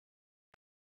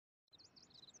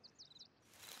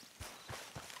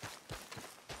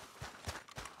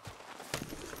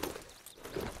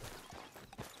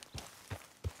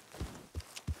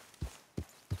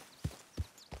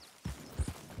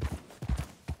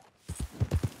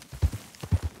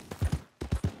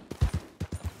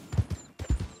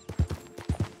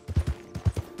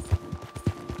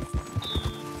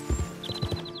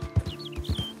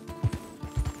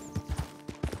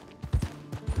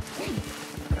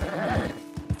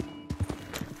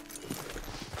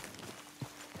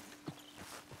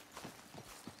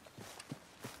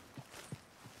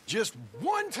Just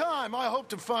one time I hope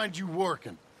to find you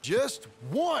working. Just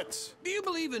once. Do you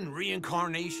believe in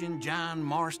reincarnation, John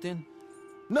Marston?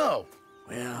 No.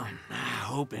 Well, I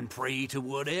hope and pray to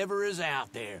whatever is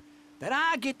out there that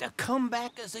I get to come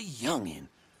back as a youngin',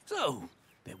 so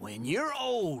that when you're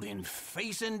old and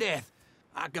facing death,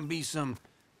 I can be some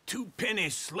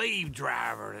two-penny slave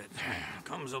driver that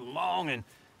comes along and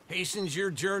hastens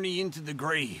your journey into the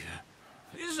grave.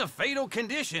 This is a fatal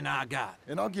condition I got.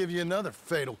 And I'll give you another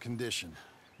fatal condition.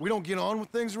 We don't get on with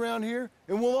things around here,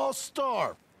 and we'll all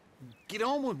starve. Get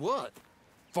on with what?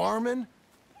 Farming,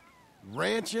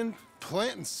 ranching,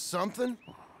 planting something.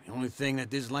 The only thing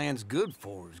that this land's good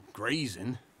for is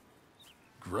grazing.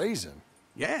 Grazing?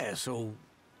 Yeah, so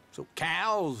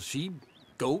cows, sheep,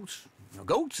 goats. Now,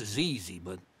 goats is easy,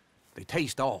 but they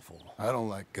taste awful. I don't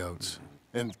like goats.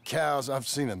 And cows, I've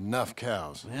seen enough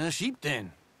cows. Yeah, sheep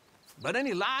then. But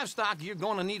any livestock, you're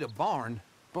gonna need a barn.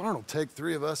 Barn will take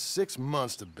 3 of us 6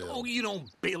 months to build. Oh, you don't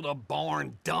build a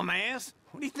barn, dumbass.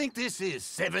 What do you think this is,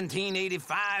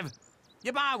 1785?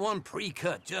 You buy one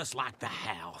pre-cut just like the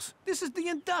house. This is the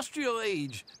industrial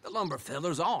age. The lumber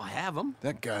fellers all have them.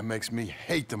 That guy makes me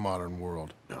hate the modern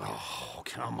world. Oh,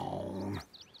 come on.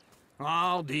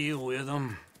 I'll deal with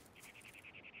them.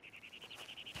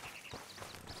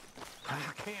 I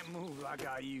can't move like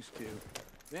I used to.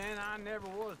 Then I never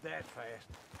was that fast.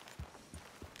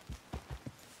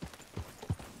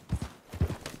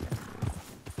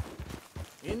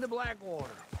 Into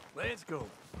Blackwater. Let's go.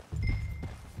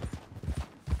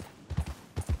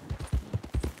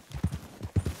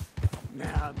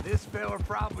 Now, this fella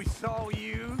probably saw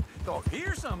you, thought,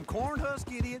 here's some corn husk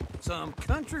idiot, some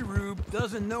country rube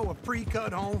doesn't know a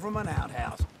pre-cut home from an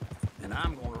outhouse. And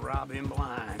I'm gonna rob him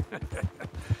blind.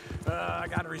 I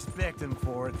gotta respect him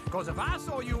for it, because if I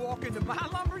saw you walk into my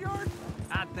lumberyard,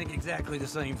 I'd think exactly the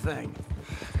same thing.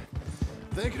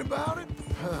 Thinking about it?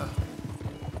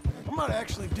 I might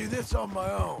actually do this on my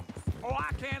own. Oh,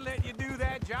 I can't let you do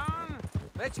that, John.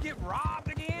 Let you get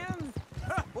robbed again?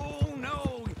 Oh,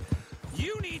 no.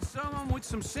 You need someone with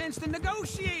some sense to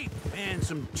negotiate. And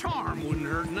some charm wouldn't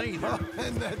hurt neither.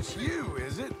 And that's you,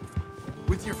 is it?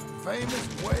 With your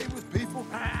famous way with people?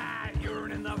 Ah, you're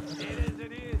in enough debt as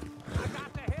it is. I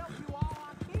got to help you all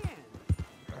I can.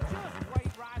 Just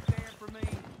wait right there for me.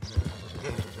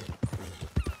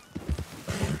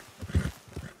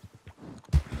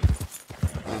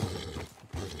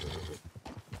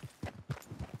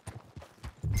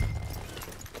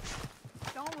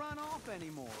 Don't run off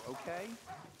anymore, okay?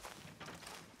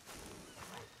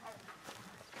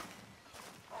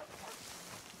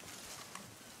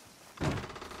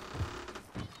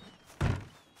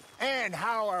 And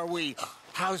how are we?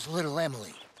 How's little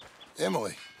Emily?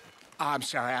 Emily, I'm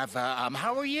sorry,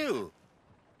 how are you?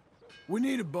 we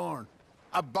need a barn.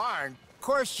 A barn? Of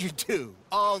course you do.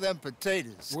 All them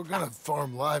potatoes. We're gonna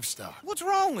farm livestock. What's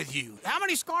wrong with you? How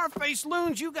many Scarface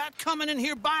loons you got coming in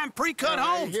here buying pre-cut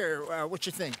homes? Here, what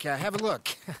you think? Have a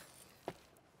look.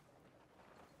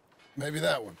 Maybe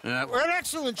that one. We're an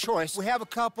excellent choice. We have a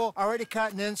couple already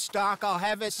cut and in stock. I'll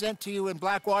have it sent to you in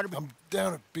Blackwater. I'm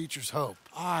down at Beecher's Hope.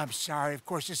 Oh, I'm sorry. Of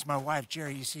course, this is my wife,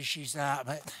 Jerry. You see, she's,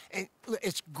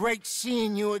 it's great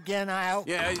seeing you again, Al.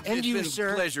 Yeah, it's and you, been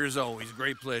sir. a pleasure as always.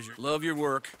 Great pleasure. Love your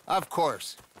work. Of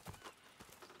course.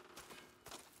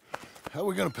 How are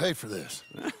we gonna pay for this?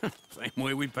 Same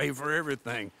way we pay for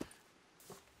everything.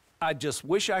 I just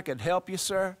wish I could help you,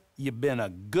 sir. You've been a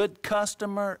good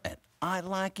customer, and I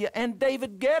like you, and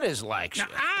David Geddes likes you.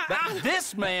 But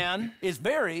this man is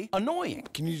very annoying.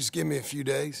 Can you just give me a few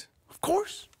days? Of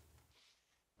course.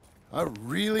 I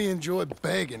really enjoy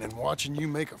begging and watching you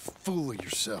make a fool of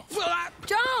yourself.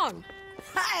 John!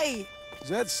 Hey! Is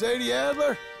that Sadie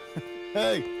Adler?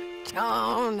 Hey.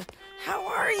 John, how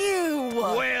are you?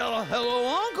 Well, hello,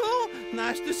 Uncle.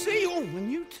 Nice to see you.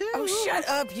 And you too. Oh, shut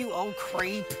up, you old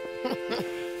creep.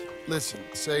 Listen,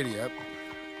 Sadie, you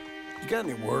got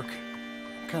any work?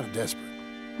 I'm kind of desperate.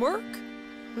 Work?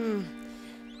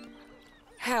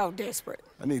 How desperate?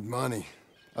 I need money.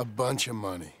 A bunch of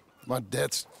money. My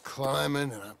debt's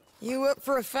climbing and You up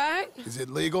for a fight? Is it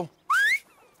legal?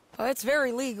 Well, it's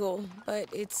very legal, but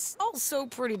it's also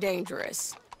pretty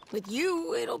dangerous. With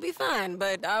you, it'll be fine,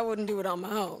 but I wouldn't do it on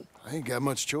my own. I ain't got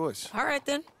much choice. All right,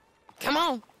 then. Come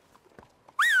on.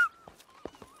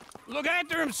 Look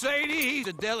after him, Sadie. He's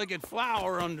a delicate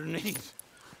flower underneath.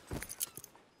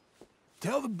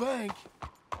 Tell the bank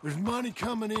there's money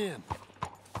coming in.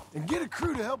 And get a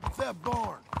crew to help with that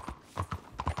barn.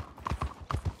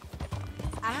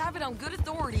 I have it on good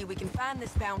authority we can find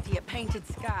this bounty at Painted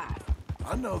Sky.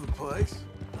 I know the place.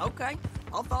 Okay,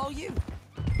 I'll follow you.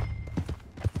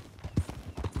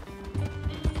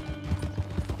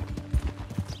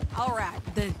 All right,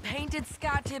 the painted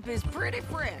sky tip is pretty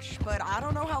fresh, but I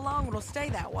don't know how long it'll stay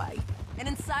that way. An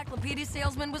encyclopedia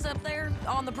salesman was up there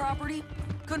on the property.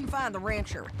 Couldn't find the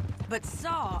rancher, but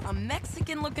saw a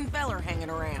Mexican-looking feller hanging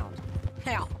around.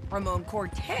 Now, Ramon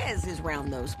Cortez is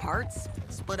round those parts,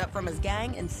 split up from his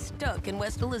gang and stuck in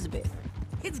West Elizabeth.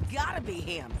 It's gotta be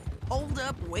him, holed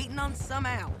up waiting on some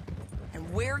out.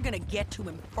 And we're gonna get to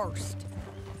him first.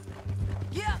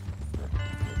 Yeah.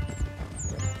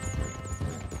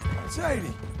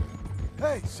 Sadie.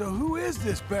 Hey, so who is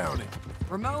this bounty?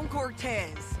 Ramon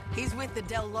Cortez. He's with the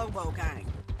Del Lobo gang.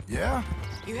 Yeah?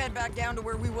 You head back down to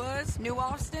where we was, New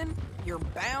Austin, you're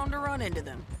bound to run into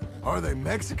them. Are they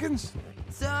Mexicans?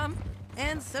 Some,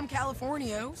 and some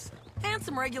Californios, and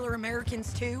some regular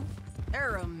Americans too.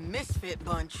 They're a misfit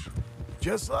bunch.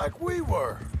 Just like we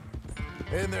were.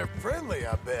 And they're friendly,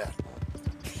 I bet.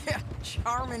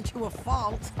 Charming to a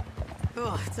fault.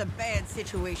 Ugh, it's a bad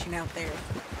situation out there.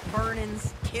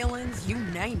 Burnings, killings, you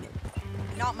name it.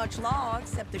 Not much law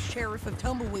except the sheriff of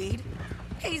Tumbleweed.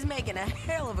 He's making a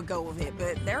hell of a go of it,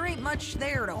 but there ain't much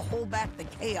there to hold back the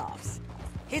chaos.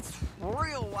 It's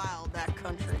real wild, that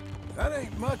country. That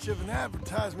ain't much of an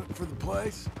advertisement for the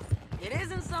place. It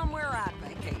isn't somewhere I'd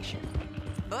vacation,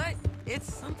 but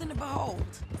it's something to behold.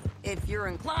 If you're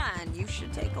inclined, you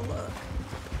should take a look.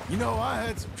 You know, I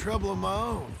had some trouble of my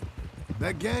own.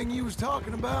 That gang you was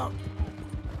talking about,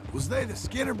 was they the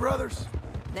Skinner brothers?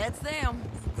 That's them.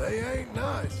 They ain't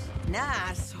nice.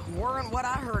 Nice weren't what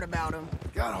I heard about them.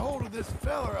 Got hold of this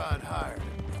feller I'd hired.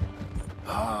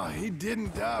 Ah, he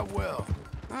didn't die well.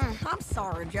 I'm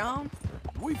sorry, John.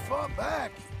 We fought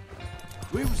back.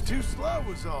 We was too slow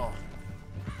was all.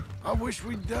 I wish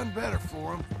we'd done better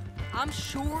for him. I'm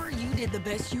sure you did the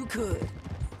best you could.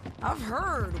 I've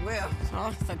heard, well,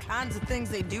 the kinds of things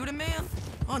they do to men.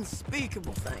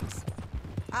 Unspeakable things.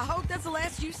 I hope that's the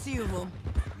last you see of them.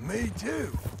 Me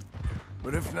too.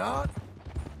 But if not,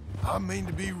 I mean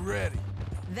to be ready.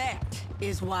 That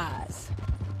is wise.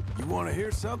 You want to hear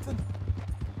something?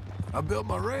 I built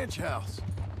my ranch house.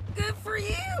 Good for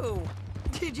you.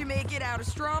 Did you make it out of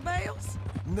straw bales?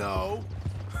 No.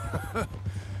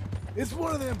 It's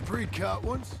one of them pre-cut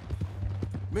ones.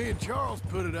 Me and Charles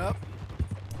put it up,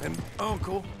 and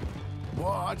Uncle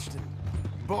watched and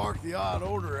barked the odd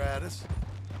order at us.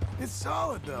 It's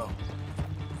solid, though.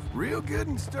 Real good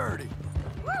and sturdy.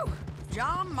 Woo!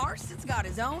 John Marston's got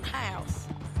his own house.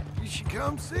 You should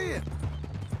come see it.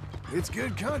 It's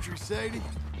good country, Sadie,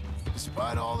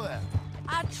 despite all that.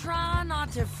 I try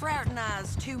not to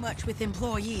fraternize too much with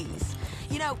employees.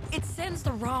 You know, it sends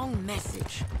the wrong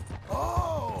message.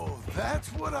 Oh, that's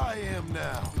what I am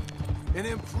now. An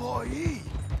employee.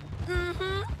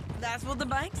 Mm-hmm. That's what the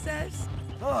bank says.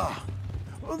 Ah,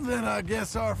 well then I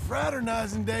guess our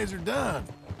fraternizing days are done.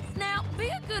 Now, be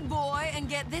a good boy and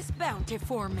get this bounty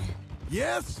for me.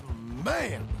 Yes,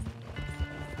 ma'am.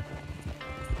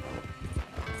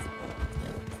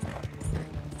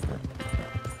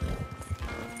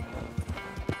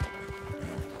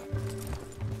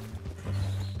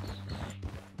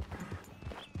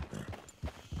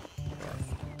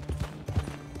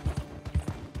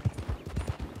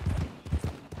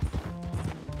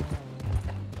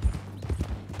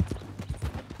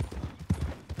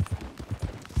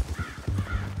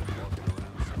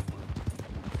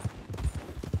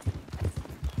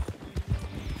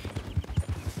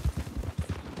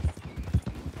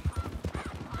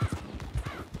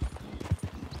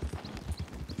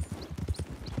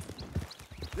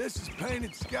 This is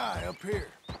painted sky up here.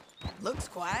 Looks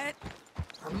quiet.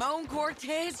 Ramon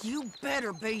Cortez, you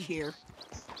better be here.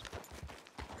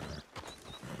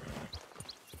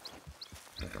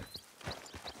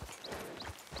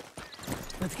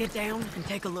 Let's get down and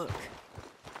take a look.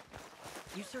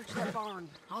 You search that barn.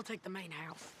 I'll take the main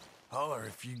house. Holler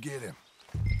if you get him.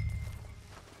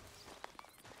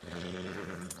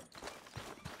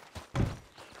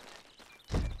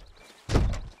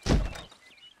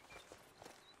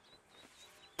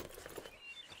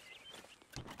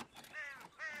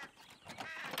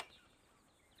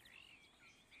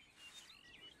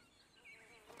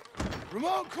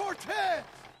 Ramon Cortez!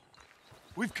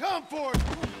 We've come for it!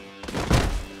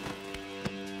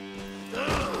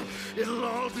 It'll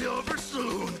all be over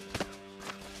soon.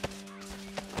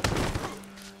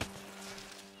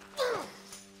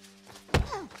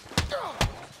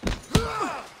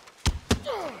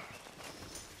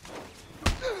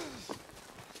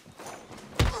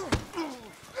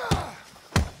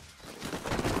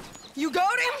 You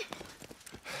got him?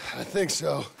 I think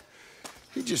so.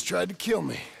 He just tried to kill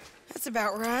me. That's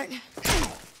about right.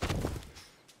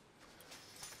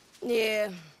 Yeah,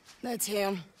 that's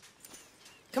him.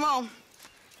 Come on.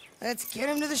 Let's get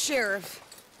him to the sheriff.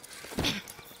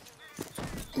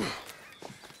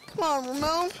 Come on,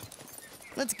 Ramon.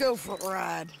 Let's go for a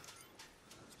ride.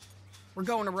 We're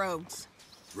going to Rhodes.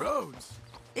 Rhodes?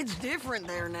 It's different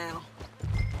there now.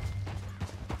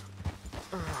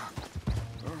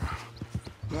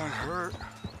 That hurt.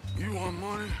 You want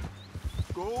money?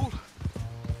 Gold?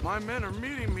 My men are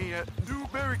meeting me at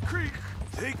Dewberry Creek.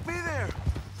 Take me there.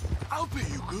 I'll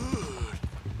pay you good.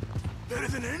 Better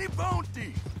than any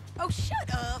bounty. Oh,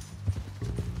 shut up.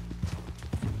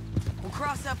 We'll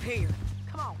cross up here.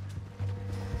 Come on.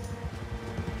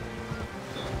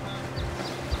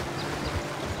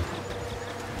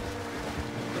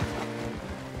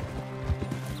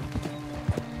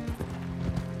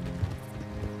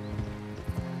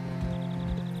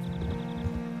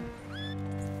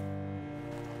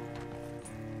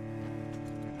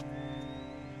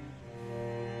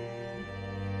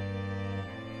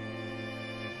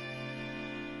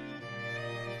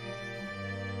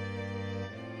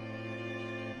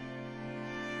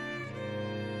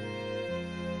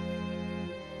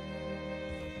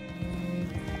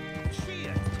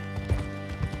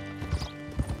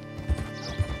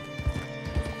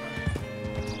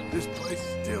 This place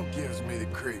still gives me the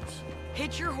creeps.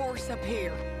 Hitch your horse up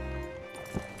here.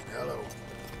 Hello.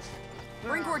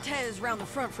 Bring Cortez round the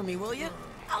front for me, will you?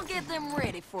 I'll get them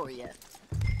ready for you.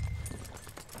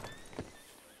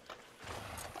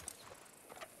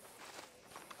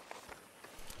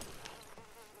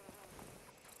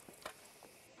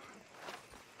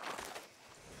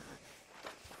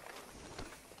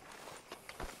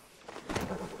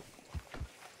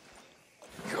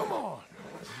 Come on.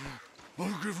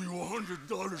 I'll give you $100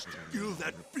 to kill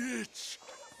that bitch.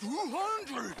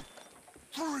 200.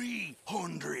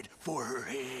 300 for her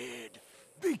head.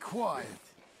 Be quiet.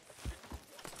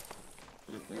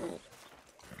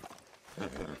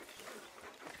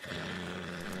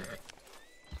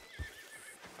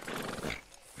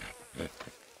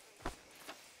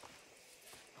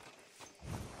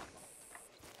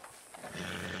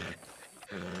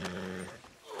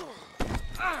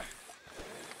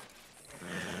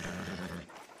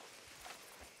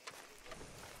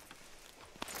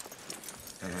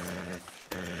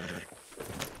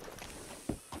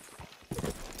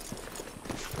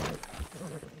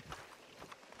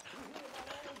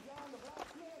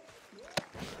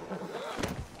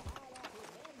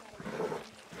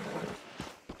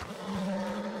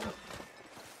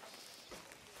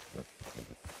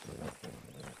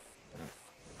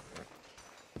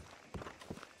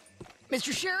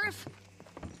 Mr. Sheriff?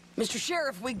 Mr.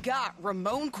 Sheriff, we got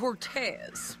Ramon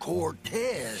Cortez.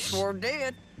 Cortez? Sure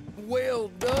did. Well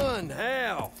done,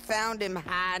 Hal. Found him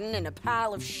hiding in a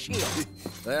pile of shit.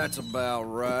 That's about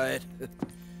right.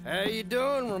 How you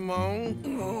doing,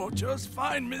 Ramon? Oh, just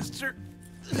fine, mister.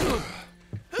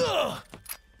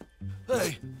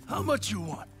 Hey, how much you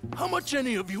want? How much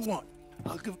any of you want?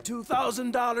 I'll give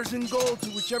 $2,000 in gold to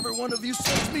whichever one of you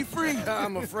sets me free.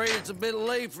 I'm afraid it's a bit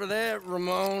late for that,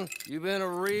 Ramon. You've been a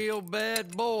real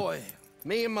bad boy.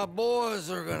 Me and my boys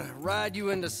are gonna ride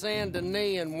you into Saint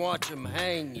Denis and watch them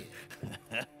hang you.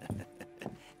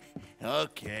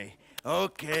 Okay,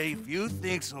 if you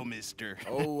think so, mister.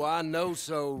 Oh, I know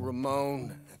so,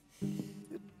 Ramon.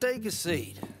 Take a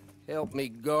seat. Help me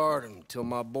guard them till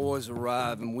my boys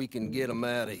arrive and we can get them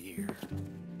out of here.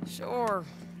 Sure.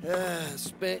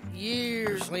 Spent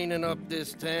years cleaning up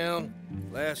this town.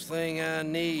 Last thing I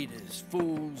need is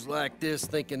fools like this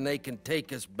thinking they can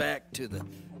take us back to the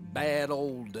bad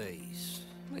old days.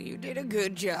 Well, you did a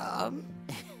good job.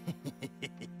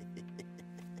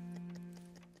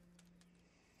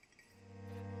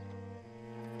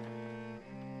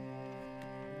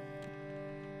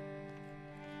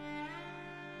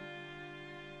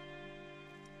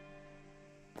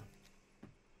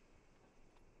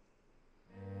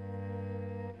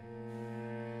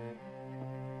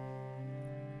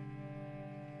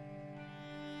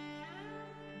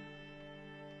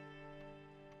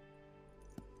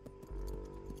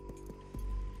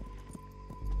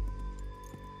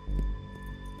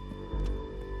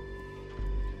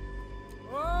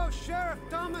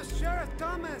 Sheriff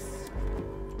Thomas!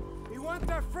 We want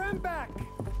our friend back!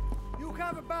 You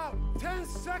have about 10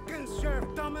 seconds,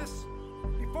 Sheriff Thomas,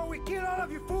 before we kill all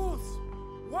of you fools!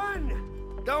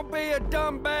 1! Don't be a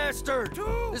dumb bastard!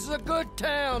 2! This is a good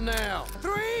town now!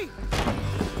 3!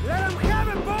 Let them have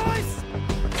it, boys!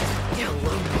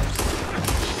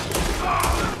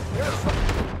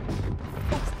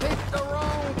 Picked the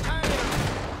wrong town!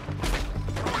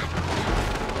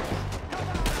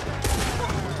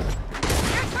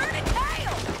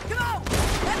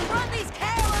 Let's run these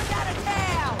cowards out of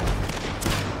town!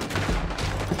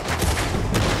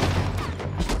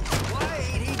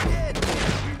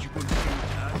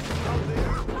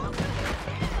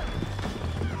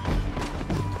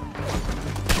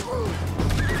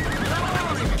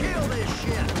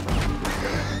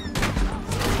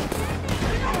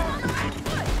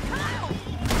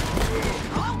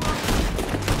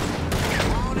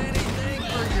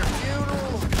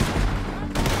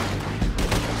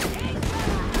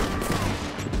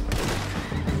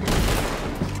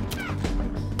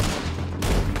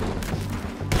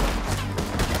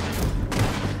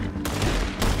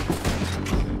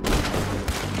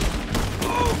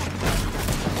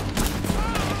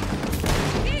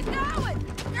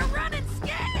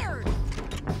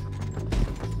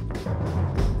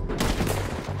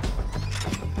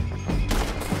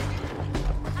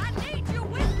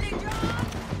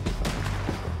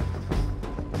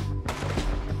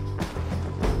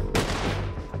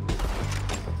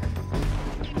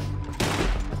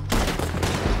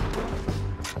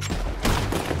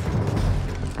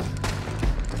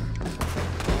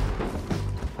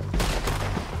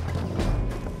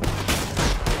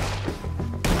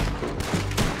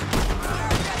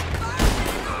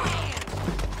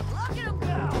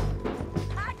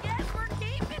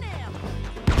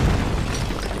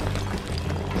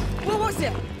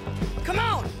 him! Come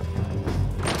on!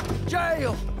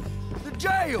 Jail! The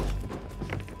jail!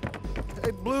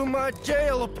 They blew my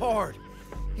jail apart.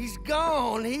 He's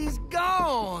gone. He's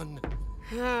gone.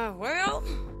 Well,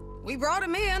 we brought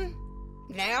him in.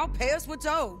 Now pay us what's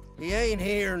owed. He ain't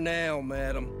here now,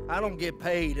 madam. I don't get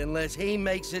paid unless he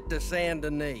makes it to Saint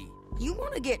Denis. You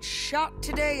want to get shot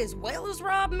today as well as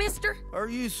Rob, mister? Are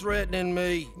you threatening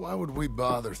me? Why would we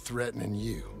bother threatening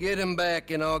you? Get him back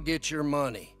and I'll get your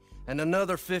money. And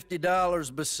another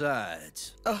 $50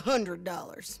 besides.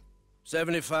 $100.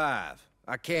 75.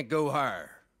 I can't go higher.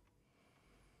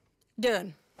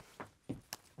 Done.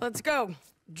 Let's go,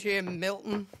 Jim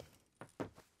Milton.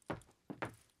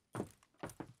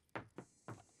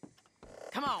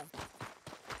 Come on.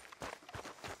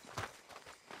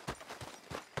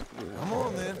 Come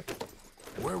on, then.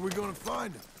 Where are we gonna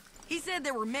find him? He said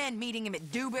there were men meeting him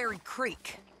at Dewberry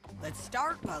Creek. Let's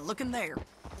start by looking there.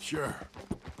 Sure.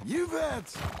 You've had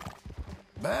some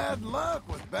bad luck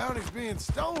with bounties being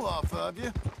stole off of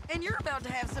you. And you're about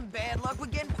to have some bad luck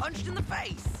with getting punched in the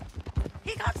face.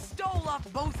 He got stole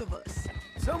off both of us.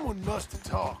 Someone must have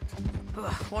talked.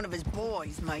 Ugh, one of his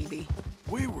boys, maybe.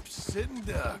 We were sitting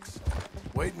ducks,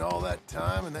 waiting all that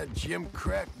time in that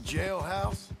gim-crack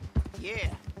jailhouse. Yeah.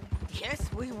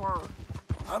 Yes, we were.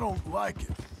 I don't like it.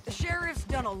 The sheriff's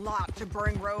done a lot to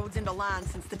bring roads into line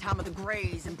since the time of the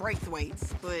Grays and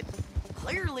Braithwaites, but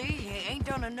clearly he ain't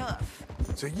done enough.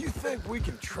 So you think we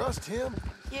can trust him?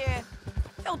 Yeah,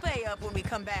 he'll pay up when we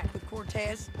come back with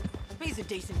Cortez. He's a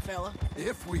decent fella.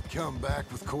 If we come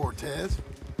back with Cortez.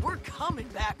 We're coming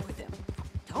back with him.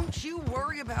 Don't you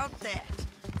worry about that.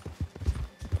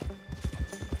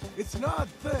 It's an odd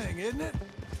thing, isn't it?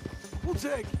 We'll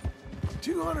take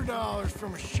 $200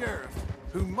 from a sheriff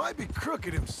who might be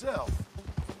crooked himself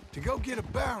to go get a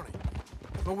bounty.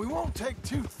 But we won't take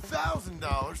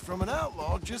 $2,000 from an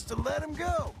outlaw just to let him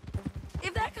go.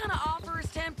 If that kind of offer is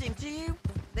tempting to you,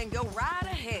 then go right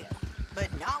ahead. But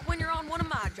not when you're on one of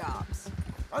my jobs.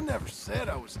 I never said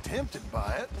I was tempted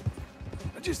by it.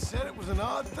 I just said it was an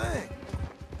odd thing.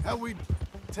 How we'd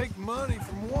take money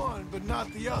from one, but not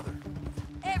the other.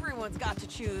 Everyone's got to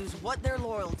choose what they're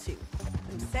loyal to.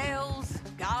 Themselves,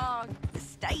 God, the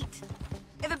state.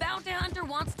 If a bounty hunter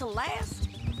wants to last,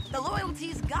 the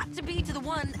loyalty's got to be to the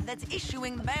one that's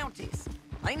issuing the bounties.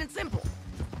 Plain and simple.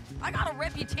 I got a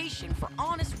reputation for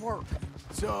honest work.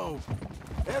 So,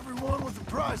 everyone with a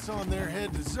price on their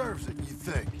head deserves it, you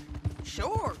think?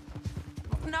 Sure.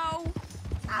 No,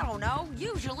 I don't know,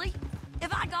 usually.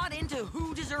 If I got into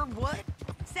who deserved what,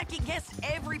 second-guessed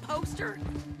every poster,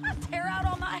 I'd tear out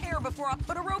all my hair before I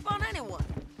put a rope on anyone.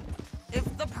 If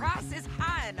the price is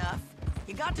high enough,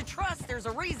 you got to trust there's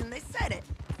a reason they said it.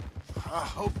 I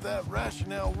hope that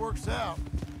rationale works out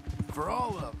for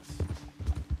all of us.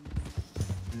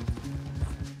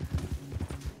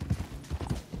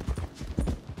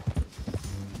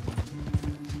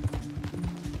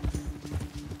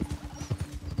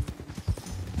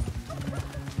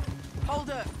 Hold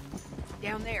up.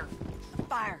 Down there.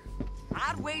 Fire.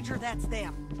 I'd wager that's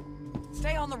them.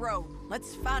 Stay on the road.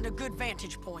 Let's find a good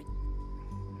vantage point.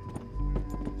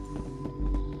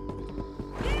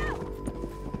 Yeah!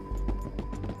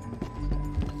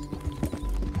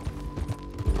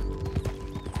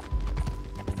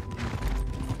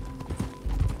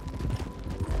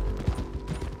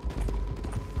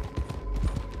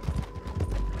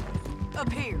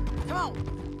 Up here. Come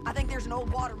on. I think there's an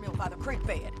old water mill by the creek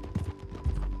bed.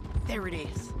 There it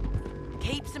is.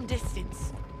 Keep some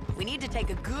distance. We need to take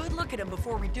a good look at him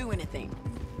before we do anything.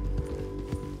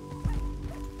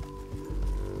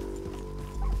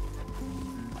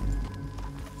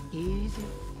 Easy.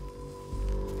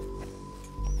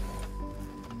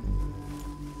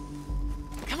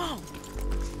 Come on.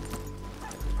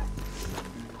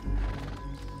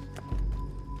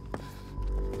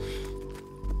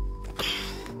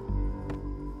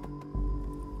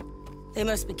 They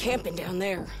must be camping down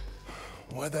there.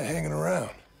 Why are they hanging around?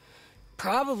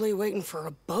 Probably waiting for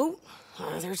a boat.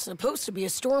 There's supposed to be a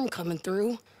storm coming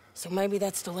through, so maybe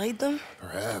that's delayed them?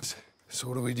 Perhaps. So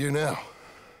what do we do now?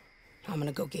 I'm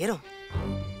gonna go get them.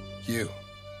 You.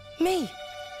 Me.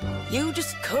 You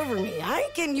just cover me. I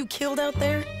ain't getting you killed out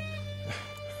there.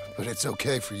 But it's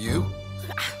okay for you?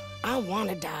 I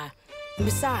wanna die. And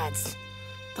besides,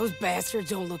 those bastards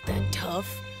don't look that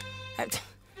tough.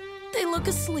 They look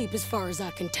asleep as far as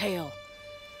I can tell.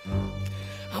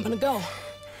 I'm gonna go.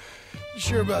 You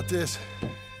sure about this?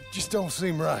 Just don't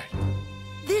seem right.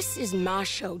 This is my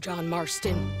show, John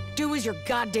Marston. Do as you're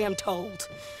goddamn told.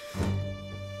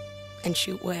 And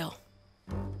shoot well.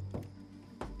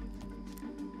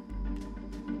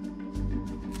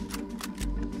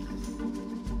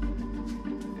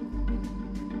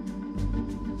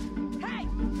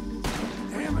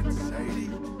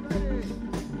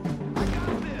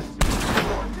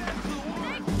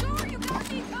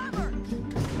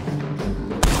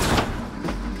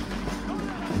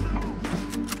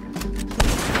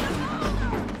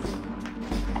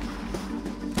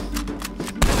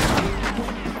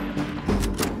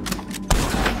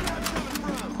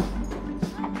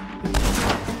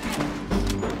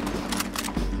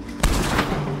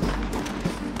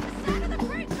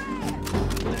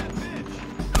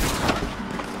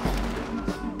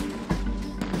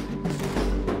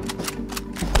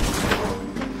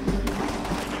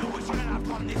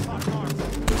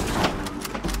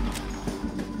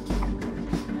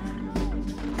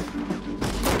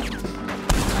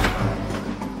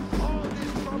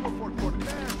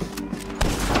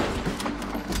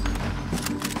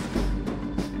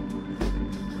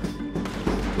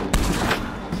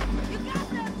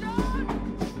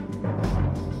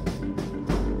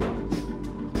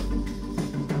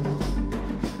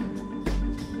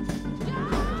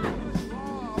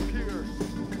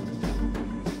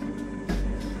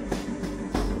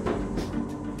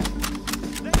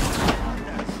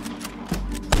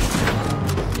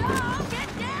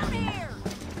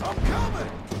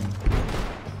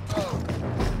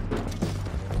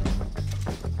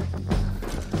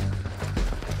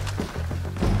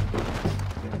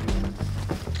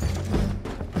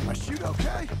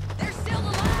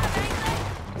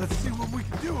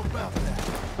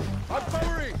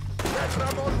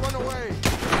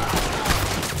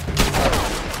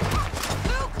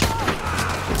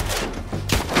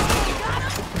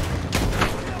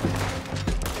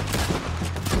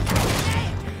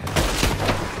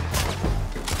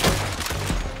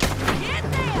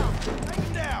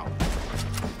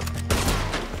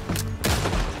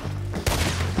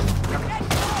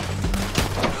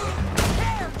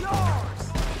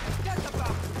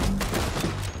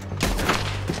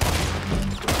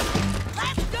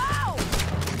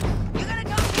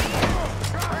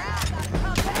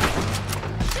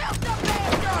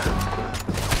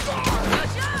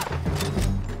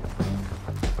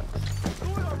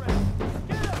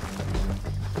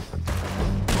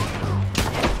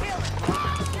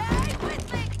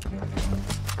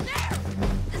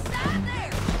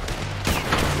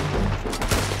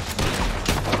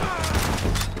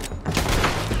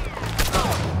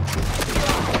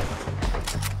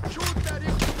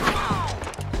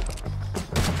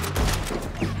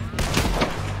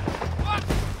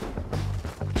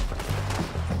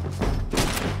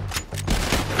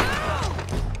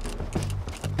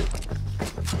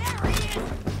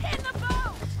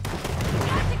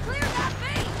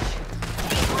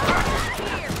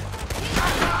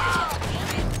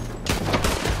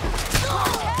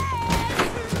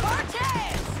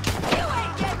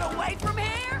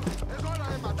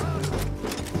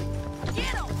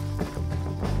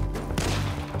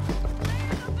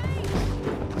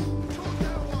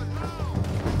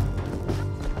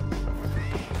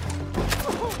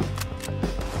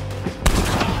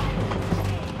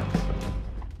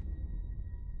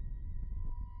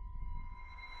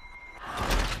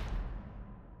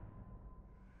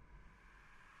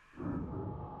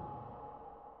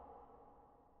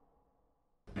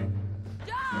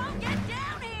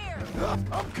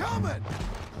 I'm coming!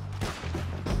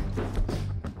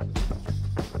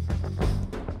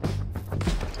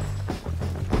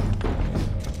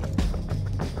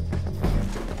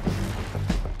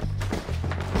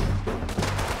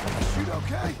 Shoot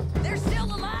okay? They're still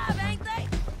alive, ain't they?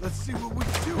 Let's see what we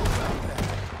can do about that.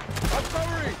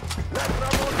 Hurry! Let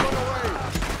Ramon run away!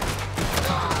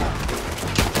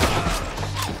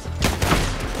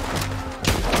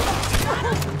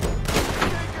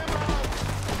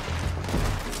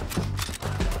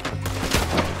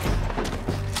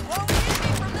 Won't hit me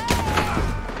from there!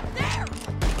 There!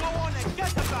 Go on and get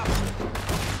the guy.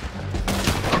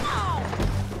 Come on!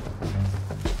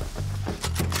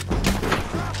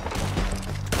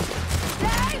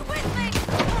 Stay with me!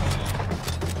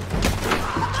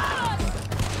 Come on!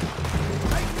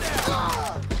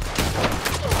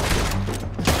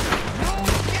 Oh,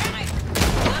 damn it!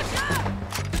 Push up!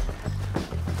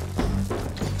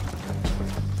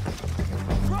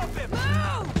 Drop him.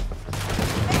 Move!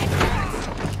 Andrews!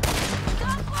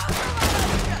 Come closer,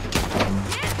 Elijah!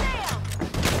 Get down!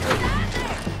 Stand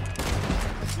there!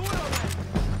 Do it already.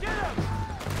 Get him.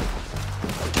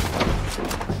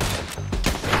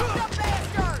 Shoot the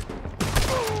bastard!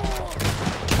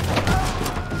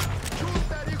 Shoot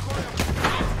that hijo de...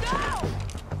 Let's go!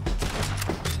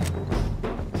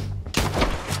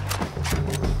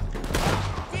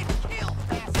 Didn't kill,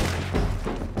 bastard!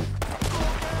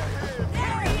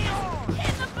 There he is!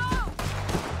 In the boat!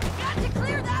 Got to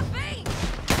clear that beach!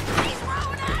 He's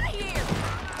rowing out of here!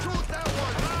 Shoot that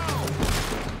one now!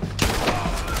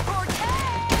 Cortez!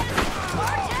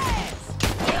 Cortez!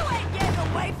 You ain't getting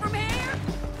away from here!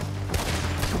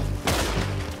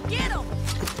 Get him!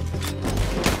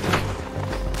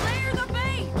 Clear the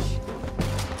beach!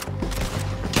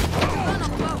 Run a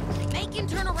boat! Make him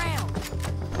turn around!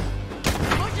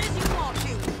 Push as you want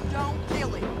to! Don't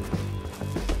kill him!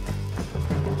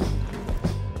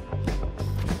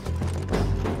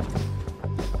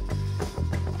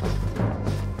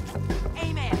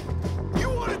 Amen! You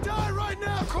want to die right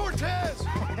now, Cortez?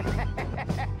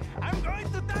 I'm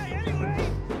going to die anyway.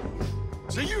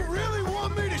 So you really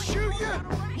want me to shoot you?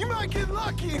 You might get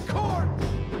lucky in court.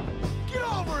 Get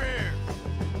over here.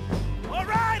 All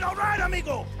right,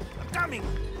 amigo. I'm coming.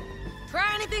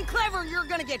 Try anything clever, you're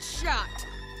gonna get shot!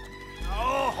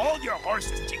 Oh, hold your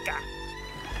horses, chica.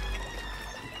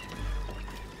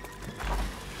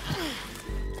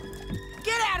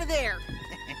 Get out of there!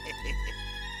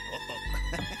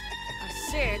 I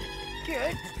said,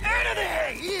 get Out of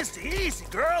there! Easy, easy,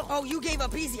 girl. Oh, you gave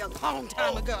up easy a long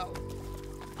time ago.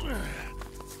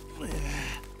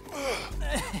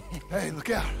 Hey, look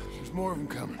out. There's more of them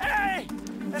coming. Hey,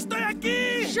 estoy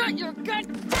aquí. Shut your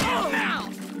goddamn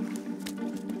mouth!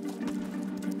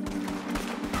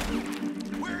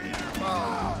 We're here!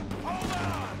 Hold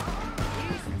on.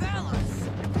 These fellas!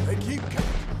 They keep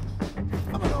coming.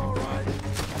 I'm all right.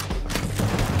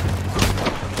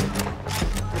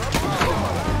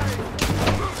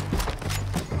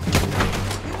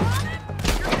 You want him?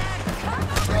 You're gonna have to come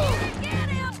over here and get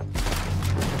him!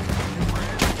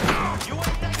 You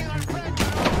ain't taking our friend.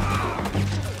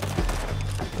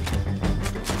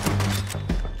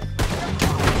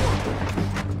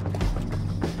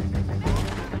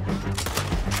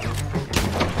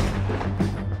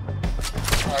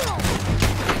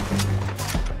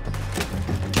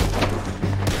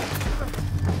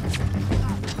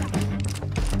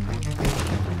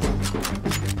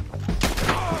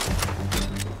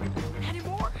 Any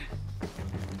more?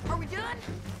 Are we done?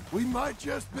 We might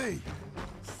just be.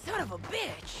 Son of a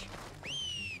bitch!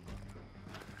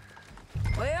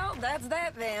 Well, that's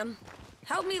that then.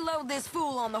 Help me load this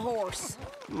fool on the horse.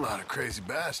 A lot of crazy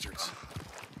bastards.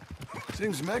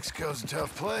 Seems Mexico's a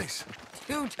tough place.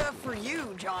 Too tough for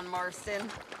you, John Marston.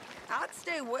 I'd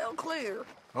stay well clear.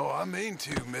 Oh, I mean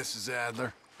to, Mrs.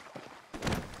 Adler.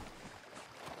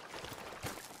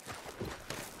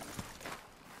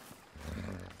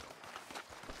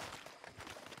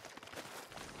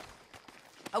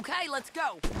 Okay, let's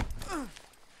go.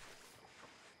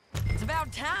 It's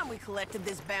about time we collected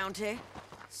this bounty.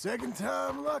 Second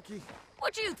time lucky.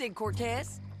 What you think,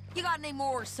 Cortez? You got any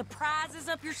more surprises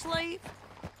up your sleeve?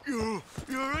 You're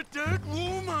a dead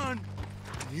woman!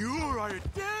 You are a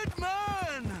dead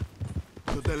man!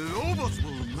 But the Lobos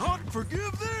will not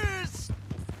forgive this!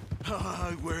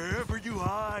 Wherever you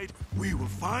hide, we will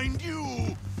find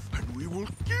you! And we will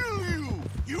kill you!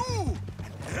 You!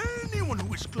 And anyone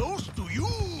who is close to you!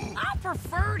 I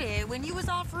preferred it when you was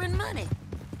offering money.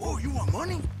 Oh, you want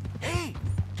money? Hey,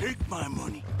 take my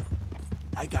money.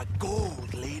 I got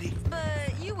gold, lady.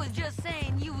 But you was just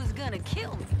saying you was gonna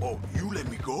kill me. Oh, you let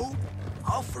me go?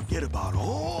 I'll forget about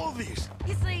all this.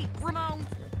 You see, Ramon,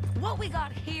 what we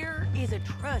got here is a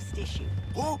trust issue.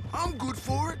 Oh, I'm good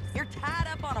for it. You're tied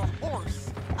up on a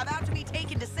horse, about to be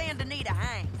taken to Saint Denis to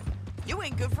hang. You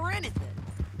ain't good for anything.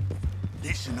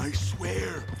 Listen, I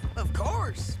swear. Of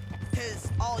course, because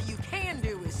all you can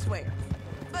do is swear.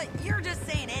 But you're just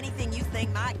saying anything you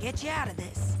think might get you out of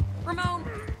this. Ramon,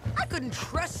 I couldn't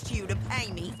trust you to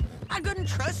pay me. I couldn't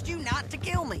trust you not to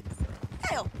kill me.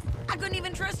 Hell, I couldn't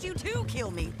even trust you to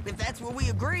kill me, if that's what we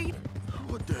agreed.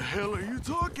 What the hell are you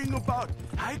talking about?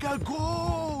 I got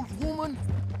gold, woman.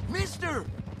 Mister,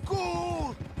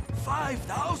 gold.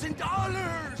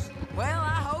 $5,000. Well,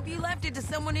 I hope you left it to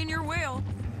someone in your will.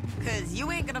 Because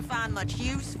you ain't gonna find much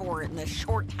use for it in the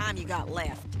short time you got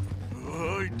left.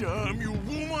 Oh, damn you,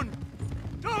 woman.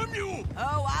 Damn you.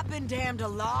 Oh, I've been damned a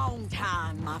long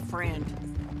time, my friend.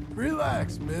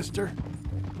 Relax, mister.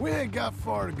 We ain't got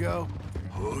far to go.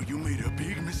 Oh, you made a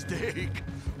big mistake.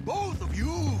 Both of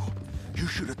you. You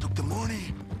should have took the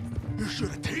money. You should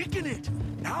have taken it.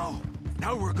 Now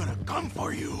we're gonna come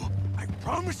for you. I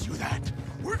promise you that.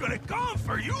 We're gonna come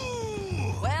for you.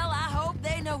 Well, I hope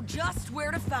they know just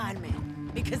where to find me.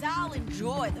 Because I'll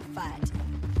enjoy the fight.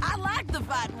 I like the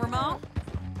fighting, Ramon.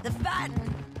 The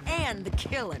fighting and the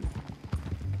killing.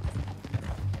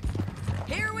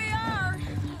 Here we are,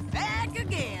 back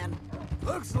again.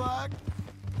 Looks like.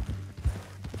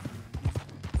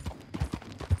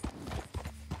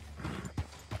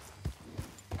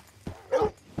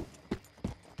 Come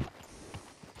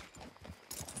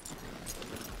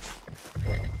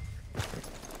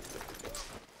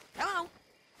on.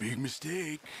 Big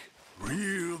mistake.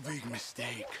 Real big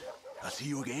mistake. I'll see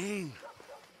you again.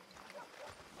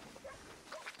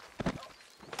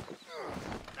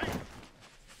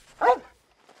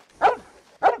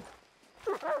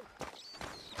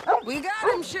 We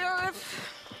got him,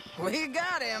 Sheriff. We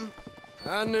got him.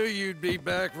 I knew you'd be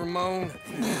back, Ramon.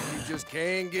 You just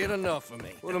can't get enough of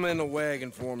me. Put him in the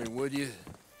wagon for me, would you?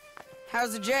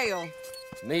 How's the jail?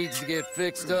 Needs to get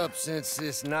fixed up since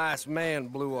this nice man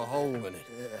blew a hole in it.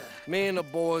 Me and the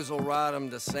boys will ride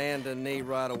him to Saint Denis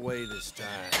right away this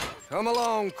time. Come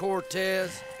along,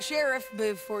 Cortez. Sheriff,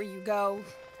 before you go,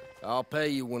 I'll pay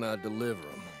you when I deliver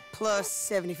him. plus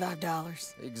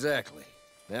 $75. Exactly.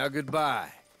 Now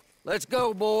goodbye. Let's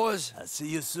go, boys. I'll see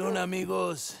you soon,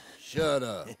 amigos. Shut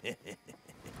up.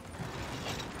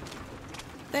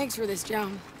 Thanks for this,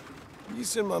 John. You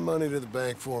send my money to the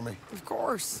bank for me. Of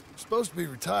course. I'm supposed to be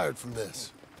retired from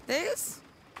this. This?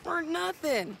 Or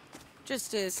nothing.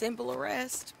 Just a simple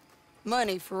arrest.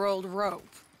 Money for old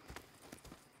rope.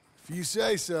 If you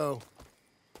say so.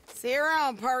 See you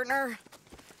around, partner.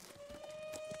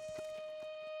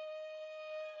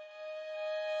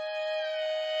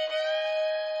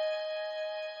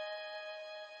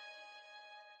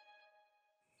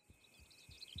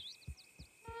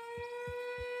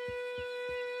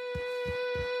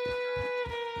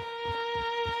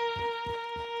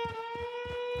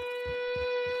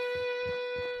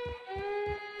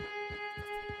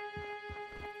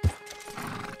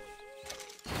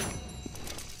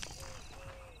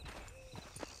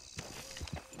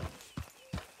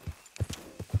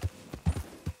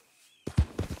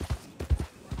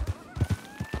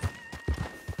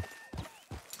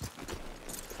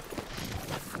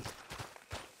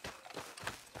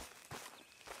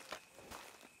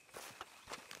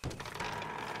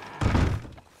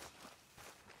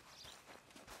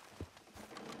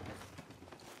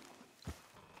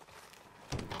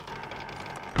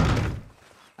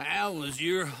 How was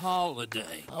your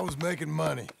holiday? I was making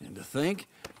money. And to think,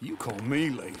 you call me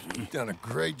lazy. You've done a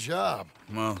great job.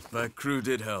 Well, that crew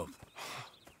did help.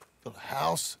 Built a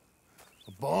house,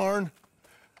 a barn.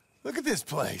 Look at this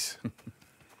place.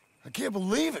 I can't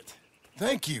believe it.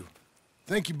 Thank you.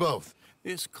 Thank you both.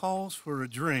 This calls for a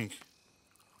drink.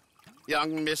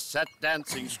 Young miss at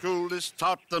dancing school is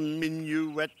taught the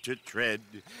minuet to tread.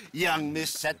 Young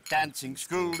miss at dancing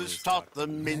school is taught the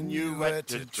minuet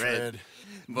to tread.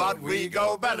 But we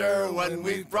go better when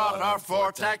we've brought our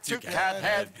four-tack to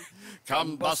Cathead.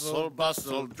 Come bustle,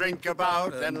 bustle, drink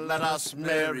about, and let us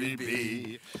merry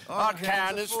be. Our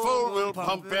can is full, we'll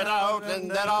pump it out, and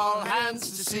let all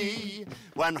hands to see.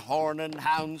 When horn and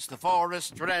hounds the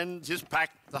forest rend, his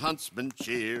pack the huntsman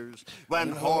cheers.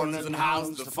 When horns and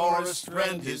hounds the forest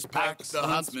rend, his pack the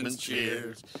huntsman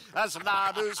cheers. As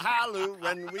loud as halloo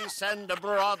when we send a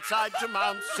broadside to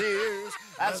Mount Sears.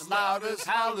 As loud as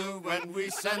halloo when we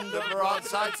send a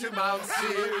broadside to Mount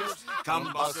Sears.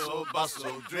 Come bustle,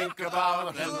 bustle, drink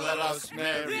about, and let us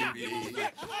merry be.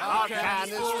 Our can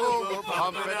is full, we'll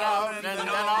pump it out, and then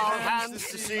all hands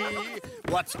to sea.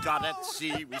 What's got at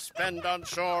sea we spend on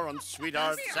shore on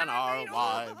sweethearts and our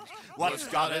wives. What's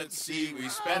got at sea we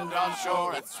spend on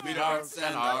shore at sweethearts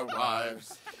and our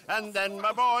wives. And then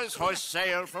my boys hoist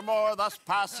sail for more, thus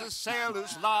passes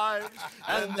sailors' lives.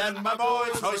 And then my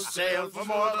boys hoist sail for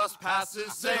more, thus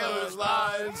passes sailors'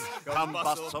 lives. Come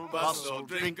bustle, bustle,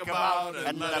 drink about,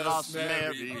 and let us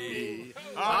merry be.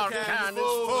 Our can is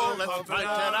full, let's fight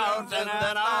it out, and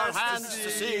then our hands to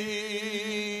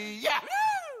sea. Yeah!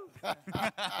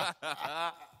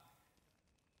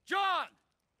 John!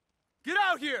 Get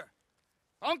out here!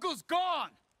 Uncle's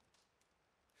gone!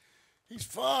 He's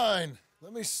fine.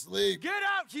 Let me sleep. Get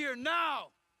out here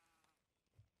now!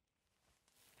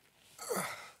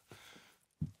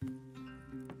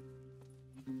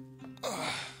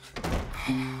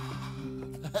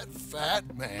 That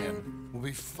fat man will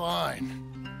be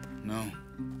fine. No,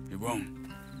 he won't.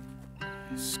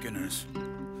 Skinner's.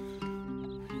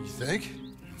 You think?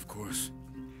 Of course.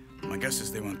 My guess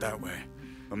is they went that way.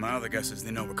 But my other guess is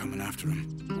they know we're coming after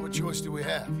him. What choice do we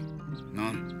have?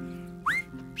 None.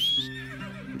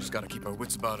 We just gotta keep our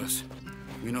wits about us.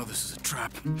 We know this is a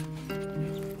trap.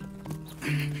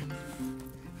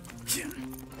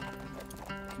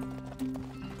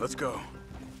 Let's go.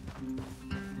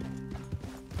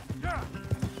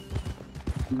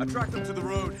 I tracked them to the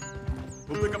road.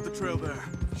 We'll pick up the trail there.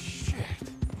 Shit.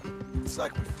 It's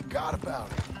like we forgot about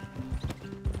it.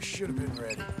 We should have been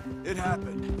ready. It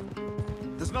happened.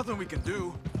 There's nothing we can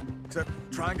do, except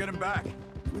try and get him back.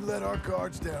 We let our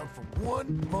guards down for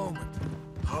one moment.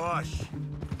 Hush.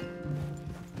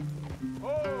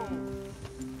 Oh!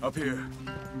 Up here.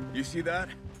 You see that?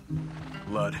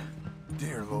 Blood.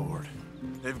 Dear Lord.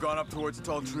 They've gone up towards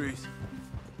tall trees.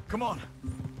 Come on.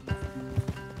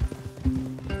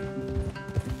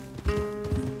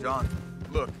 John,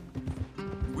 look.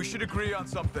 We should agree on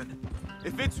something.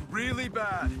 If it's really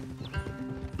bad,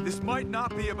 this might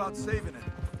not be about saving it.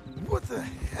 What the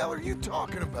hell are you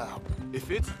talking about?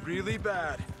 If it's really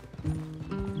bad,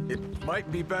 it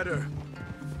might be better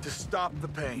to stop the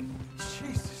pain.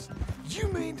 Jesus, you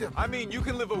mean to... I mean, you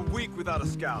can live a week without a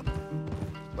scalp,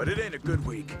 but it ain't a good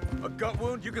week. A gut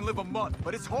wound, you can live a month,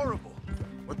 but it's horrible.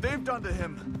 What they've done to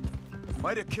him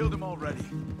might have killed him already,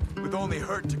 with only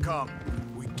hurt to come.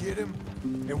 We get him,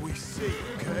 and we see,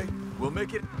 okay? We'll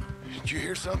make it... Did you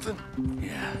hear something?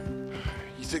 Yeah.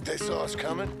 You think they saw us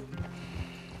coming?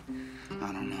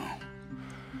 I don't know.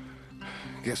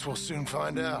 Guess we'll soon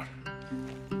find out.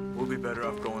 We'll be better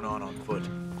off going on foot.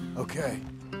 Okay.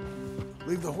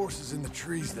 Leave the horses in the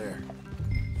trees there.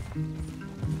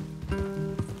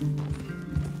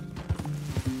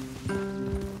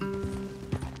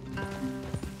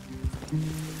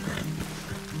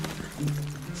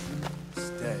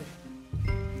 Stay.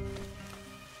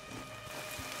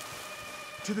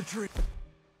 To the tree.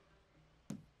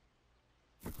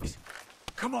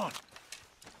 Come on.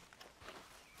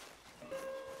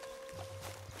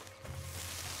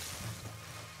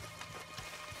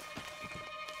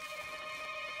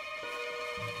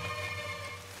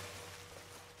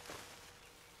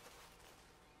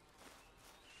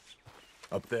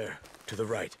 Up there, to the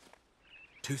right.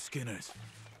 2 Skinners.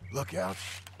 Look out.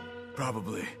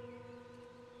 Probably.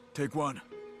 Take one.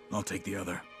 I'll take the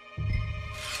other.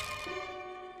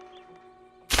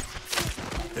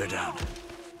 They're down.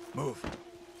 Move.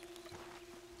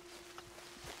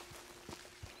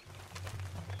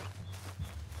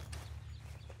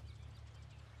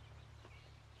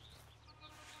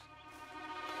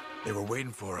 They were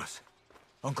waiting for us.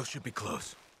 Uncle should be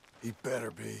close. He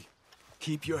better be.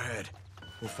 Keep your head.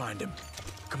 We'll find him.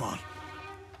 Come on.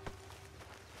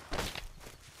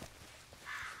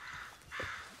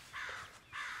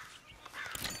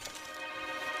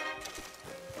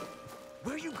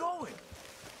 Where are you going?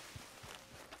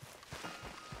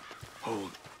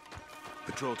 Hold.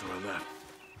 Patrol to our left.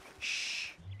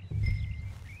 Shh.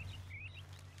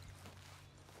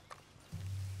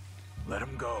 Let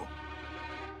him go.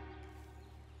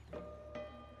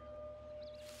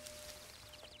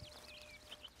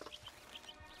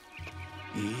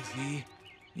 Easy,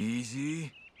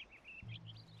 easy.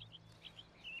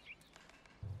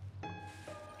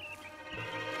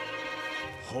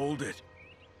 Hold it.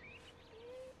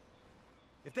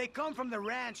 If they come from the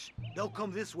ranch, they'll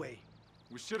come this way.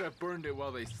 We should have burned it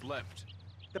while they slept.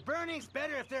 The burning's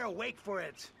better if they're awake for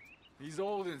it. He's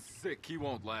old and sick. He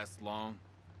won't last long.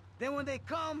 Then when they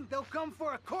come, they'll come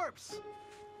for a corpse.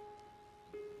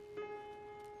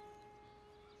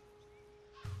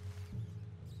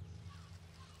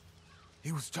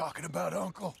 He was talking about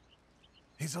Uncle.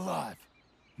 He's alive.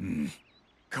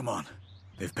 Come on.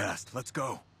 They've passed. Let's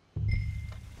go.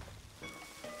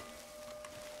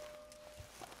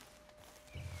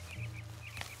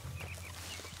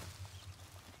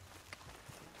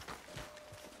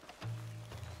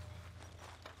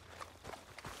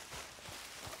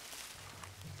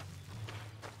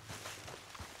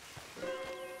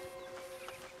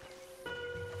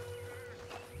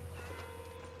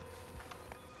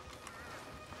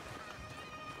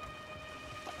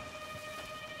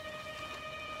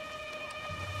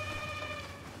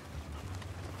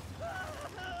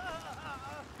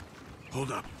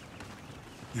 Hold up.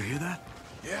 You hear that?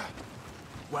 Yeah.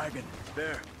 Wagon,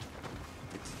 there.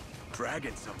 It's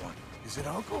dragging someone. Is it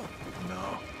Uncle?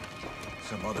 No.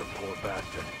 Some other poor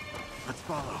bastard. Let's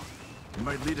follow. It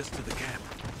might lead us to the camp.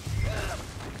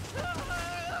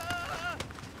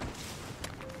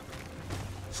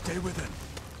 Stay with him.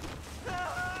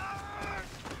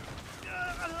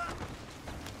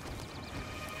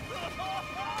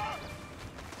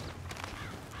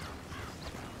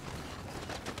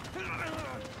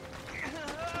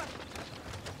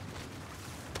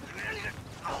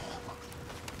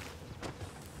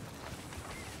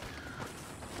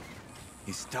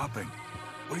 He's stopping.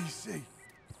 What do you see?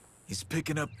 He's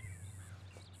picking up...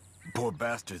 Poor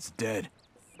bastard's dead.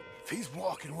 If he's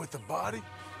walking with the body,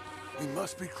 we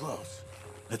must be close.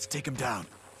 Let's take him down,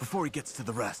 before he gets to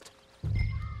the rest.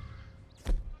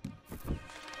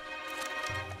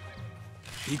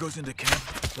 He goes into camp,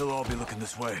 they'll all be looking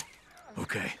this way.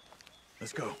 Okay,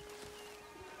 let's go.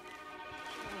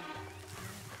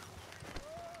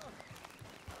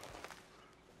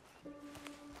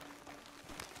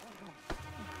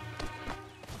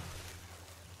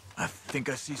 I think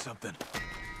I see something.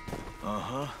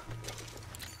 Uh-huh.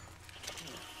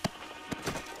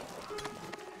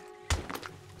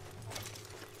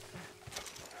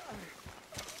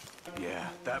 Yeah,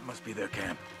 that must be their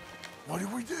camp. What do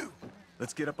we do?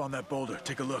 Let's get up on that boulder,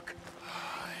 take a look.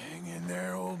 Hang in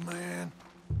there, old man.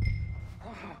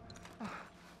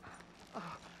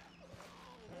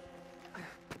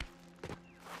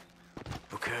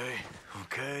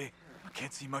 Okay. I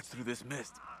can't see much through this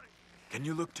mist. Can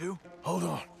you look too? Hold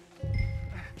on.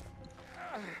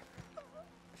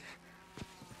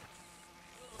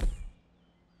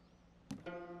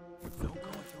 Don't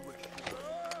go through it.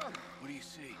 What do you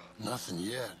see? Nothing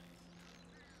yet.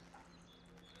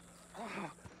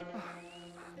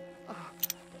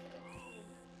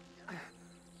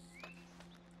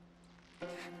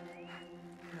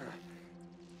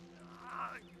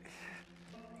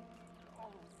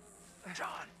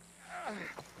 John.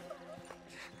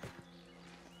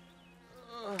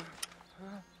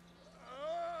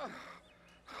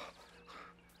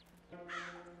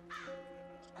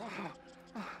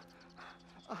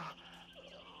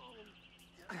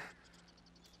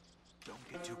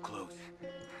 Don't get too close.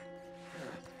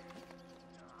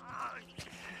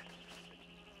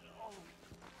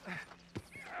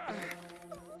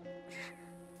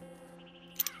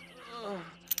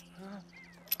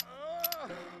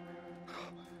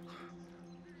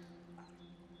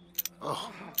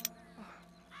 Oh.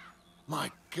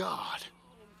 My God.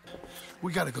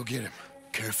 We gotta go get him.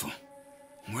 Careful.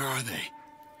 Where are they?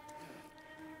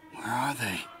 Where are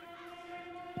they?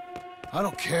 I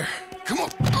don't care. Come on.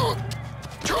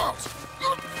 Charles!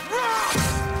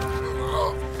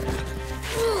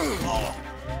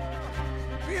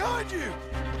 Behind you!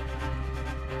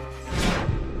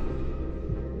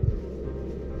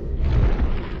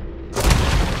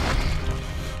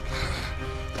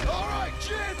 All right,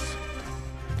 gents!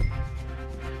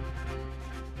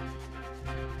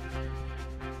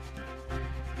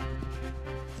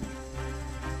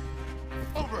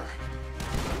 Over.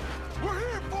 We're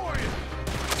here for you!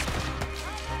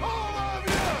 All of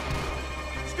you!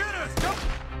 Skinners, jump!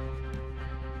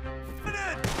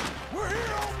 We're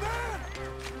here, old man!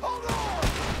 Hold on!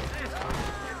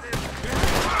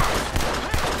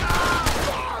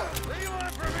 What do you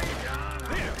want from me, John?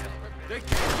 Here! They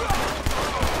can't...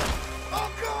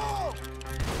 Uncle!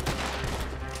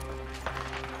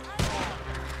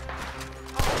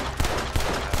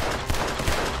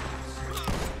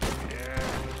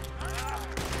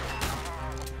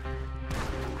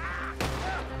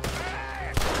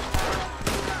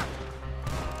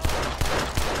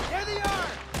 There they are!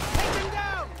 Take them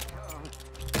down!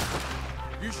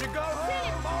 You should go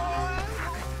home,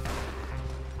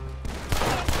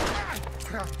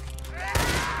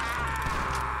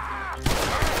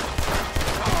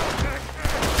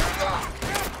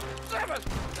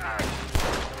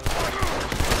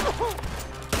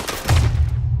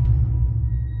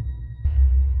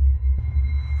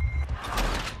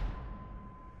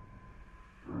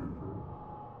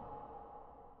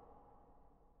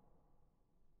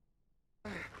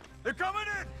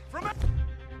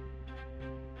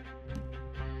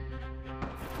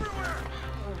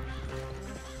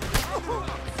 Uncle!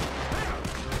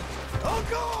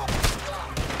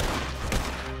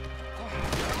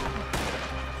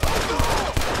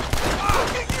 I'll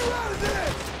get you out of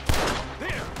this!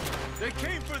 There! They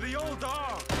came for the old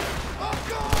dog!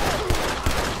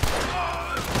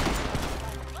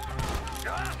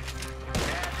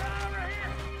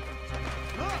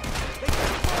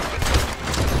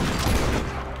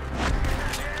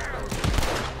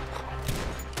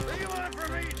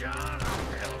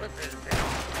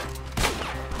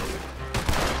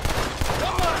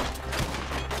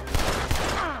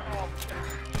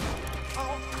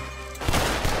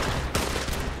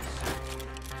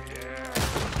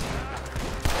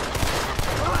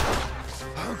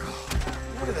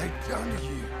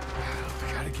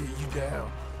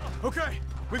 Okay,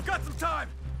 we've got some time.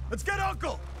 Let's get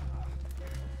Uncle.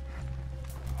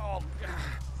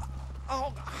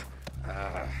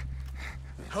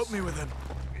 Help me with him.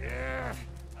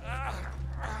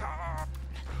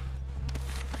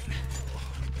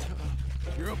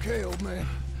 You're okay, old man.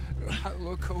 I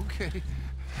look okay.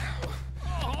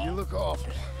 You look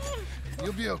awful.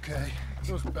 You'll be okay.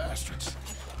 Those bastards.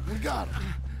 We got him.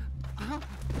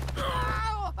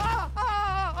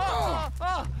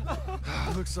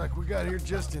 Looks like we got here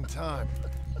just in time.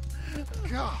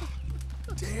 God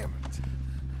damn it.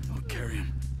 I'll carry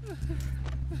him.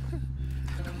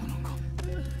 Come on, Uncle. Come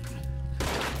on.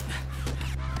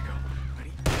 Here we go.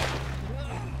 Ready?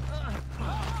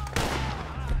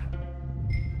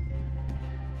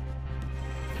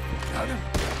 Got him?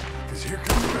 Because here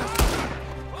come the rest of them.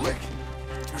 Quick!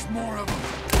 There's more of them.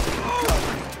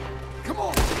 Come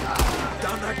on!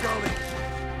 Down that gully.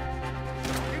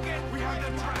 We have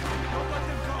them trapped. Don't let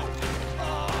them go.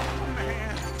 Oh,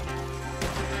 man.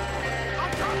 On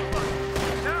top of us.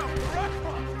 Now, rush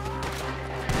them.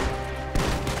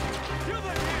 Kill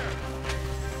them here.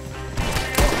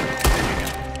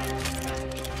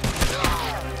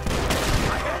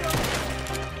 I hit him.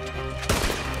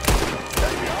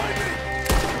 Stay behind me!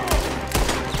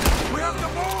 We have to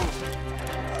move.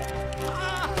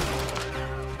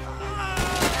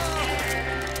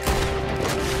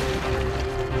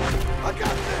 I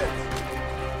got this!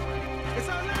 It's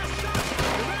our last shot!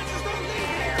 The Rangers don't leave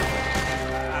here!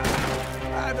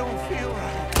 I don't feel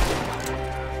right.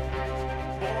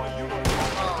 Boy, you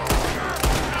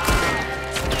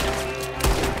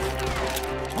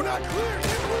We're not clear!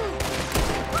 Get loose!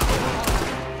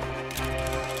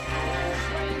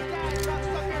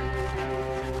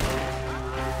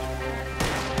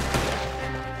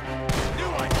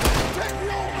 Take the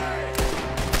old man!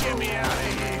 Get me out of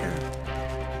here!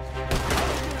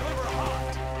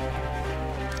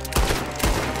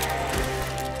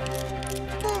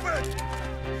 Move it!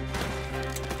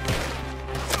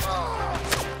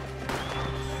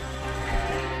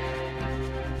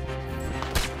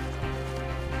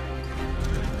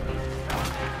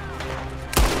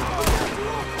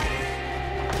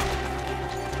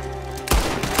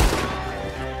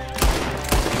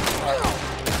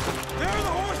 There are the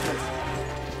horses!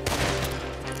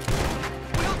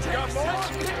 Got more?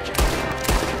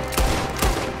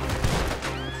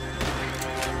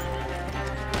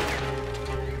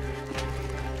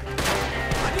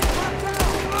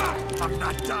 I'm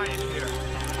not dying here.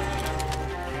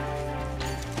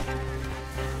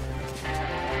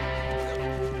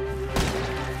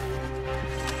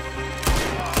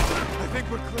 I think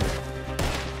we're clear.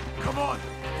 Come on,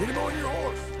 Get him on your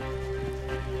horse!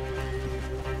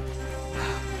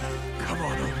 come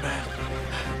on, old man.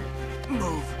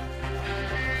 Move.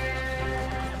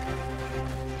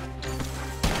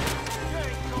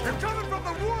 They're coming from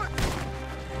the woods!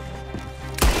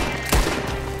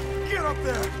 Get up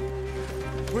there!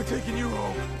 We're taking you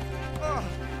home.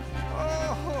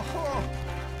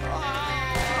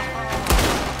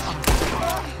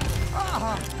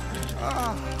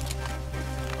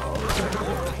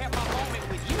 Have a moment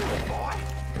with you, boy.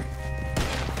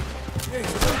 Hey,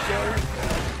 slow, Jerry.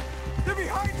 They're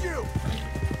behind you!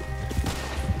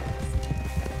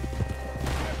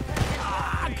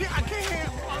 I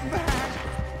can't! I'm back!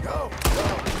 Go!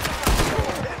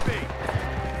 Hit me!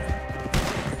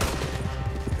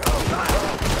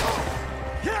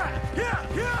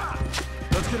 Yeah!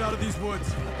 Let's get out of these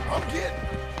woods. I'm getting!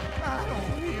 I don't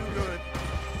feel good.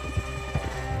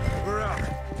 We're out.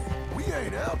 We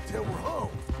ain't out till we're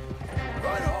home.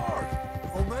 Ride hard,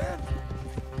 old man.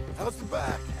 How's the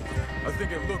back? I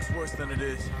think it looks worse than it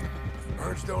is.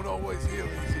 Burns don't always heal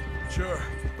easy. Sure,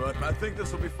 but I think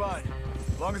this will be fine.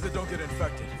 As long as it don't get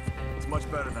infected. It's much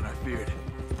better than I feared.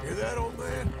 Hear that, old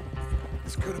man?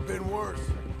 This could have been worse.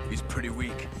 He's pretty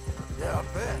weak. Yeah, I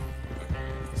bet.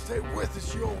 Stay with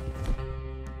us, you'll...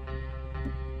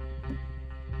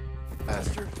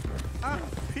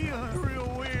 feeling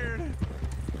real weird.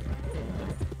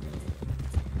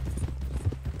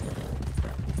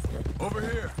 Over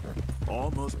here.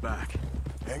 Almost back.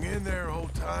 Hang in there,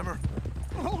 old-timer.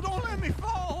 Oh, don't let me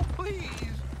fall, please.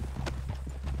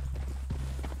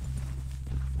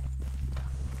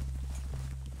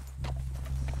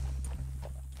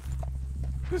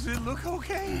 Does it look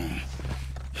okay?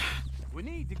 We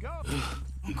need to go.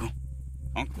 Uncle.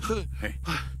 Hey.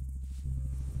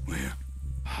 We're here.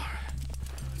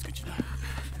 Let's get you down.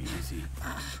 Easy.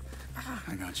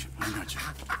 I got you.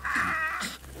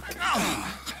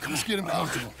 Come Let's get him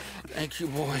comfortable. Thank you,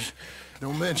 boys.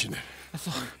 Don't mention it. I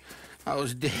thought I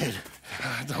was dead.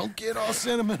 Don't get all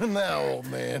sentimental now, old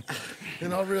man.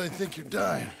 Then I'll really think you're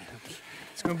dying.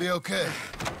 It's gonna be okay.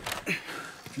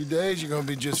 A few days, you're gonna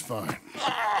be just fine.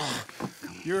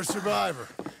 You're a survivor.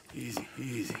 Easy.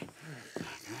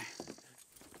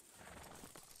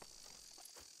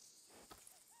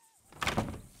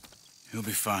 He'll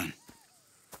be fine.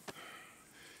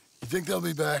 You think they'll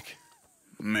be back?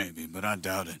 Maybe, but I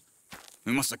doubt it.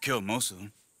 We must have killed most of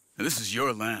them. This is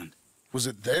your land. Was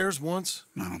it theirs once?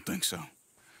 I don't think so.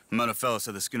 I met a fella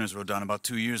said the Skinners rode down about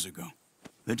 2 years ago.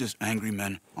 They're just angry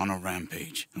men on a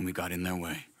rampage, and we got in their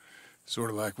way. Sort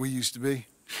of like we used to be?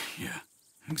 Yeah,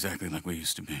 exactly like we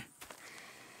used to be.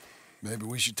 Maybe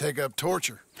we should take up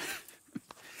torture.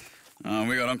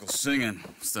 We got Uncle singing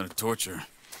instead of torture.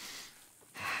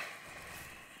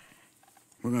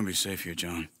 We're gonna be safe here,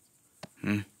 John.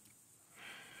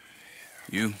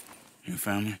 You, your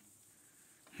family,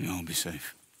 you'll all be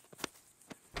safe.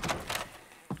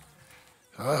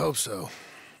 I hope so.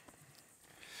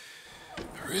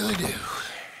 I really do.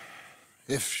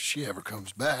 If she ever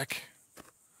comes back.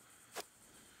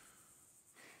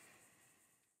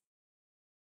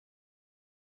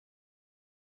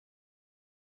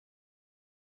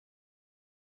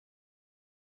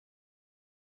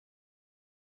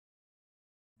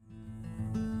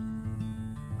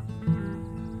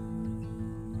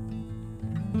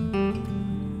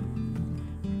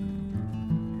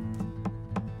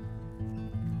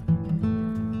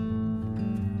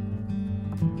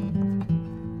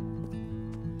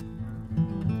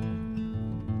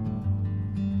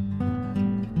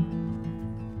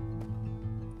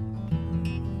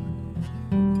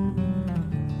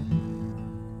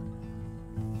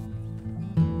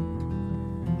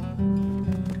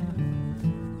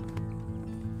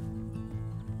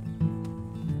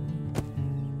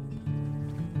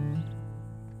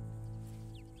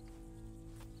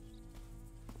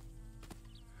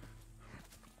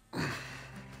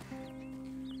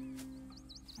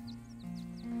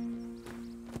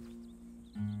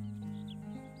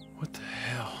 What the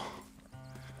hell?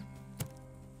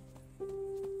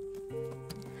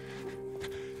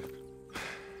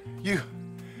 You're...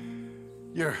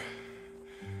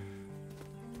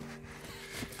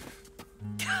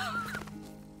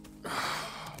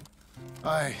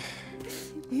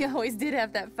 You always did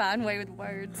have that fine way with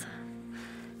words.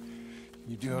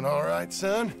 You doing all right,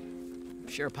 son?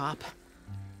 Sure, Pop.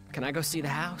 Can I go see the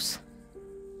house?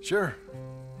 Sure.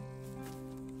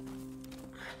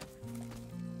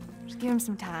 Just give him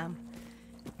some time.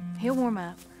 He'll warm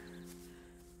up.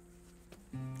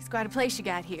 It's quite a place you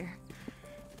got here.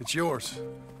 It's yours.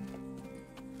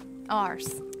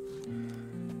 Ours.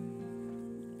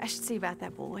 I should see about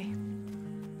that boy.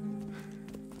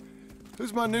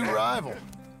 Who's my new rival?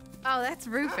 Oh, that's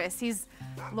Rufus. He's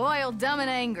loyal, dumb, and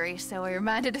angry, so he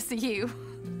reminded us of you.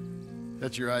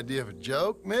 That's your idea of a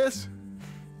joke, miss?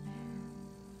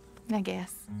 I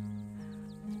guess.